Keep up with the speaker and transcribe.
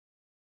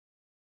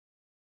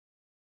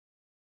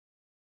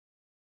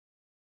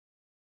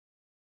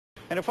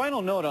And a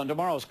final note on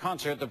tomorrow's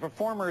concert, the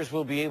performers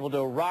will be able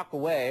to rock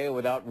away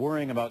without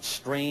worrying about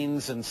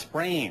strains and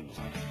sprains.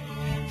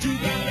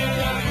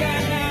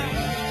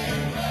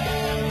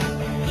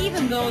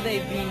 Even though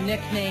they've been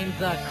nicknamed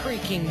the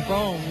Creaking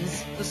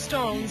Bones, the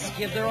Stones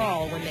give their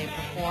all when they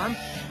perform.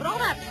 But all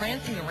that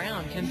prancing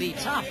around can be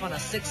tough on a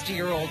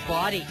 60-year-old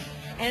body.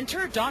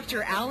 Enter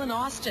Dr. Allan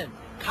Austin,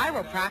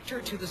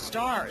 chiropractor to the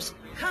stars,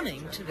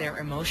 coming to their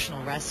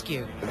emotional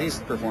rescue. These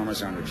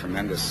performers are under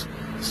tremendous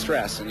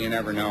stress, and you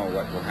never know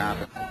what will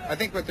happen. I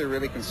think what they're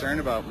really concerned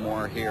about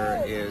more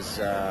here is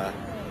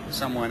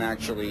someone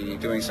actually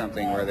doing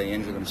something where they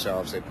injure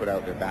themselves, they put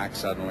out their back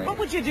suddenly. What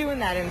would you do in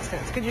that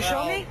instance? Could you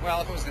show me?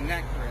 Well, if it was the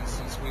neck, for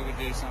instance, we would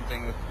do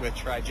something with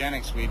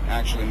Trigenics. We'd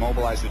actually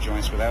mobilize the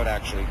joints without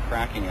actually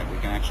cracking it. We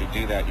can actually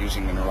do that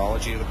using the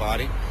neurology of the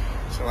body.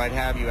 So I'd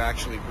have you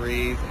actually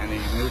breathe, and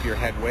then you move your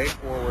head way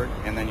forward,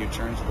 and then you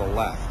turn to the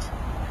left.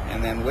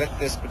 And then with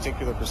this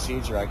particular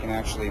procedure, I can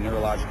actually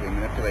neurologically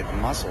manipulate the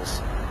muscles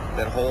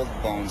that hold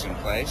bones in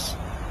place.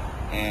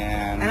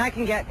 And I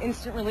can get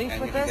instant relief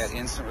with this? And you can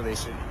get instant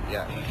release,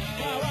 yeah.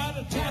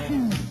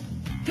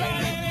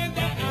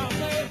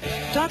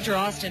 Dr.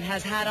 Austin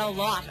has had a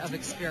lot of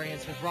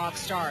experience with rock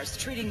stars,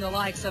 treating the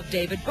likes of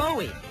David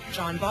Bowie,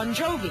 Jon Bon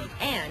Jovi,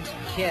 and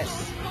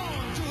Kiss.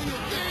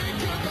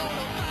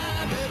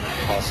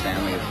 Paul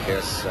Stanley of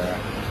Kiss,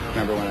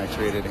 remember when I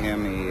treated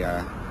him,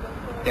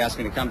 he asked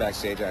me to come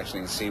backstage actually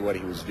and see what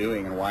he was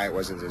doing and why it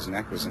was that his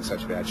neck was in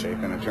such bad shape,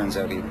 and it turns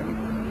out he'd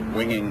been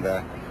winging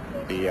the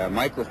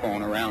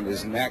microphone around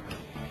his neck.